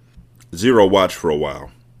 Zero watched for a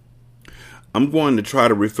while. I'm going to try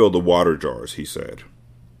to refill the water jars, he said.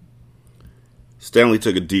 Stanley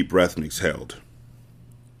took a deep breath and exhaled.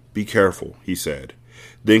 Be careful, he said,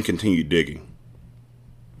 then continued digging.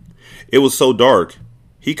 It was so dark,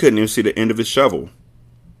 he couldn't even see the end of his shovel.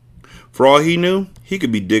 For all he knew, he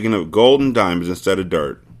could be digging up gold and diamonds instead of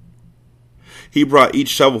dirt. He brought each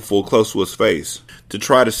shovelful close to his face to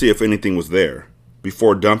try to see if anything was there,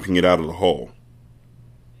 before dumping it out of the hole.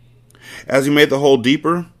 As he made the hole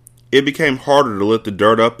deeper, it became harder to lift the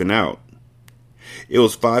dirt up and out. It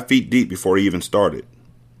was 5 feet deep before he even started.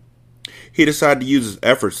 He decided to use his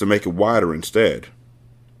efforts to make it wider instead.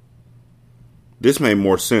 This made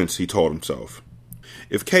more sense, he told himself.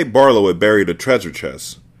 If Kate Barlow had buried a treasure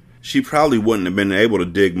chest, she probably wouldn't have been able to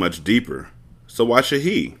dig much deeper, so why should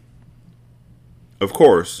he? Of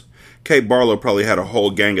course, Kate Barlow probably had a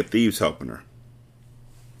whole gang of thieves helping her.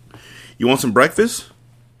 You want some breakfast?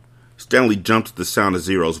 Stanley jumped at the sound of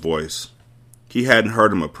Zero's voice. He hadn't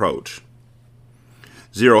heard him approach.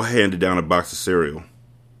 Zero handed down a box of cereal.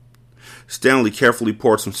 Stanley carefully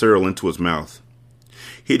poured some cereal into his mouth.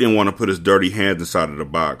 He didn't want to put his dirty hands inside of the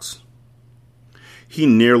box. He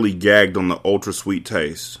nearly gagged on the ultra-sweet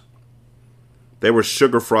taste. They were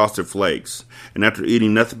sugar-frosted flakes, and after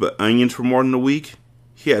eating nothing but onions for more than a week,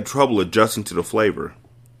 he had trouble adjusting to the flavor.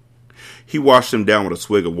 He washed them down with a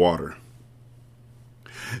swig of water.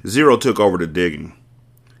 Zero took over the digging.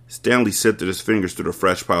 Stanley sifted his fingers through the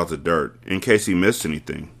fresh piles of dirt, in case he missed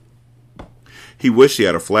anything. He wished he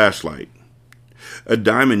had a flashlight. A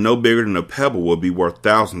diamond no bigger than a pebble would be worth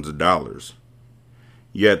thousands of dollars.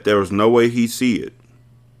 Yet there was no way he'd see it.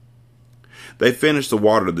 They finished the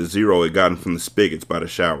water that Zero had gotten from the spigots by the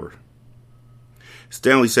shower.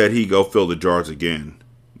 Stanley said he'd go fill the jars again,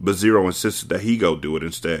 but Zero insisted that he go do it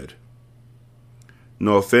instead.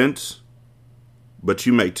 No offense, but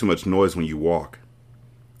you make too much noise when you walk.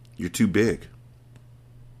 You're too big.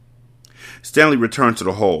 Stanley returned to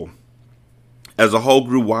the hole. As the hole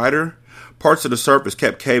grew wider, parts of the surface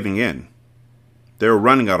kept caving in. They were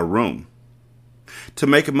running out of room. To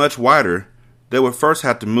make it much wider, they would first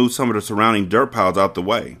have to move some of the surrounding dirt piles out the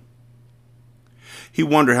way. He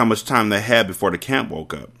wondered how much time they had before the camp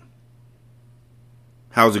woke up.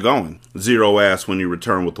 How's it going? Zero asked when he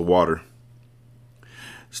returned with the water.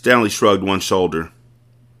 Stanley shrugged one shoulder.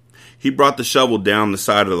 He brought the shovel down the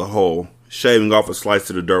side of the hole, shaving off a slice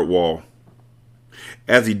of the dirt wall.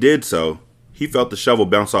 As he did so, he felt the shovel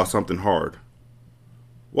bounce off something hard.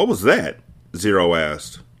 What was that? Zero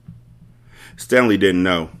asked. Stanley didn't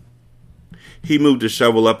know. He moved the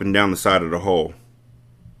shovel up and down the side of the hole.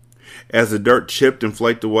 As the dirt chipped and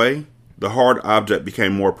flaked away, the hard object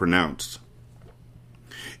became more pronounced.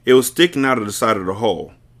 It was sticking out of the side of the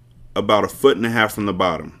hole, about 1.5 feet from the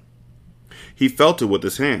bottom. He felt it with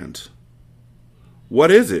his hands.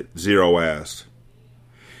 What is it? Zero asked.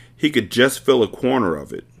 He could just feel a corner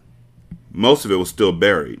of it. Most of it was still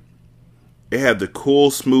buried. It had the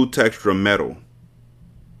cool, smooth texture of metal.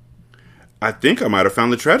 I think I might have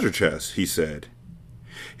found the treasure chest, he said.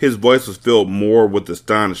 His voice was filled more with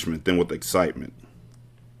astonishment than with excitement.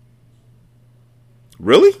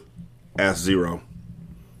 Really? Asked Zero.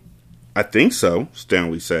 I think so,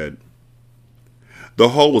 Stanley said. The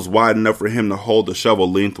hole was wide enough for him to hold the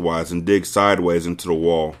shovel lengthwise and dig sideways into the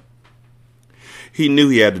wall. He knew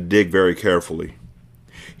he had to dig very carefully.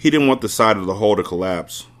 He didn't want the side of the hole to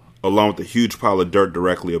collapse, along with the huge pile of dirt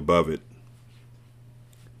directly above it.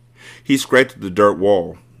 He scraped at the dirt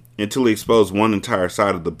wall until he exposed one entire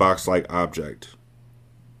side of the box-like object.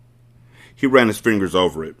 He ran his fingers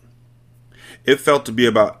over it. It felt to be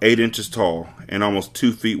about 8 inches tall and almost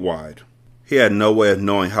 2 feet wide. He had no way of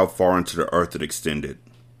knowing how far into the earth it extended.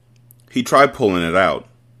 He tried pulling it out,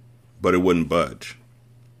 but it wouldn't budge.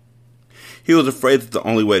 He was afraid that the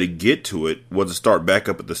only way to get to it was to start back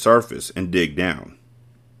up at the surface and dig down,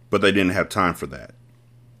 but they didn't have time for that.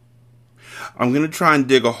 I'm going to try and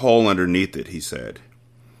dig a hole underneath it, he said.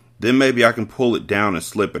 Then maybe I can pull it down and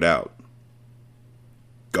slip it out.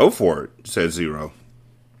 Go for it, said Zero.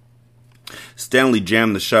 Stanley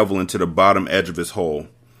jammed the shovel into the bottom edge of his hole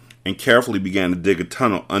and carefully began to dig a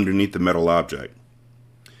tunnel underneath the metal object.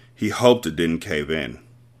 He hoped it didn't cave in.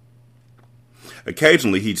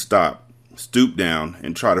 Occasionally he'd stop, stoop down,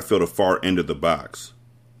 and try to feel the far end of the box.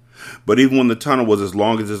 But even when the tunnel was as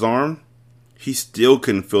long as his arm, he still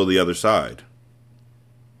couldn't feel the other side.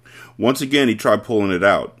 Once again he tried pulling it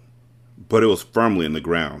out, but it was firmly in the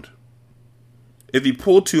ground. If he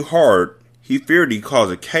pulled too hard, he feared he'd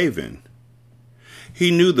cause a cave-in. He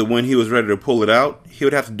knew that when he was ready to pull it out, he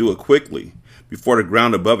would have to do it quickly, before the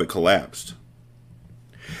ground above it collapsed.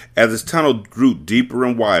 As his tunnel grew deeper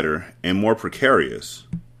and wider and more precarious,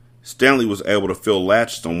 Stanley was able to feel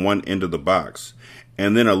latches on one end of the box,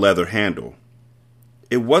 and then a leather handle.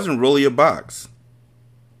 It wasn't really a box.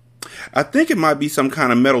 I think it might be some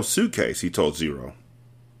kind of metal suitcase, he told Zero.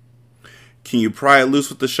 Can you pry it loose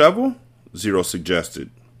with the shovel? Zero suggested.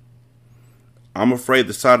 I'm afraid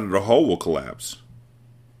the side of the hole will collapse.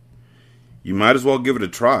 You might as well give it a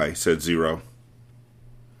try, said Zero.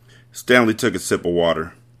 Stanley took a sip of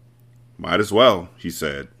water. Might as well, he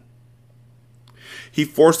said. He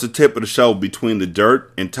forced the tip of the shovel between the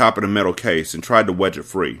dirt and top of the metal case and tried to wedge it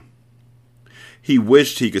free. He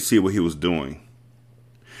wished he could see what he was doing.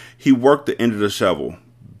 He worked the end of the shovel,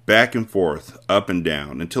 back and forth, up and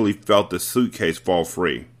down, until he felt the suitcase fall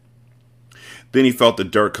free. Then he felt the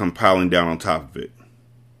dirt come piling down on top of it.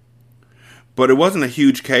 But it wasn't a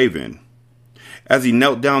huge cave-in. As he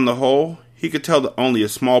knelt down the hole, he could tell that only a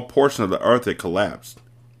small portion of the earth had collapsed.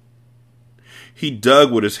 He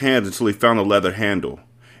dug with his hands until he found a leather handle,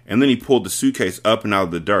 and then he pulled the suitcase up and out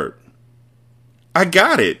of the dirt. I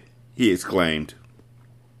got it, he exclaimed.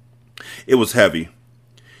 It was heavy.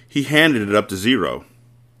 He handed it up to Zero.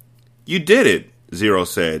 You did it, Zero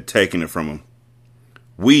said, taking it from him.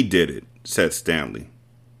 We did it, said Stanley.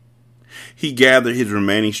 He gathered his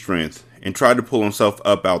remaining strength and tried to pull himself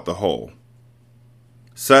up out the hole.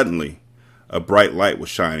 Suddenly, a bright light was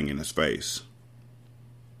shining in his face.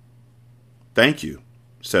 Thank you,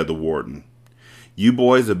 said the warden. You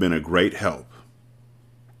boys have been a great help.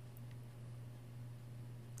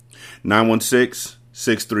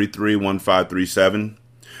 916-633-1537.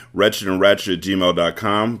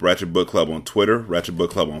 RatchetandRatchet@gmail.com. Ratchet Book Club on Twitter. Ratchet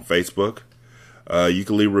Book Club on Facebook. You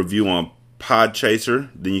can leave a review on Podchaser.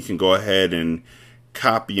 Then you can go ahead and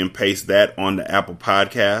copy and paste that on the Apple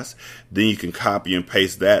Podcast. Then you can copy and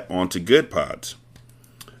paste that onto Good Pods.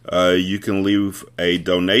 You can leave a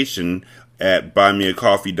donation at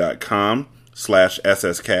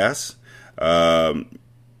buymeacoffee.com/SSCast,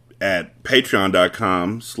 at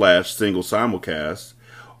patreon.com/single simulcast,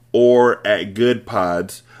 or at Good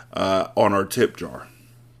Pods on our tip jar.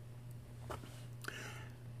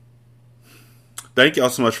 Thank y'all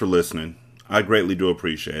so much for listening. I greatly do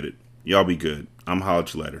appreciate it. Y'all be good. I'm holler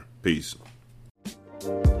at you later. Peace.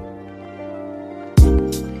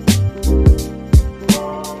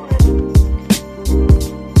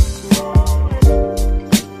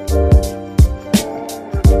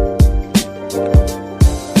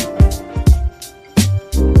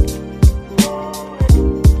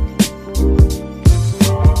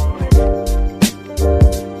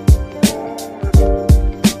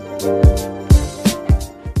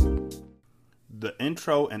 The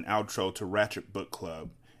intro and outro to Ratchet Book Club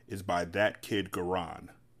is by That Kid Garan,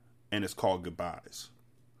 and it's called Goodbyes.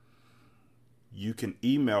 You can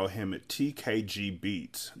email him at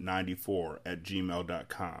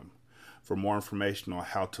tkgbeats94@gmail.com for more information on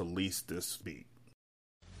how to lease this beat.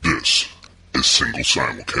 This is Single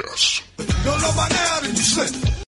Simulcast.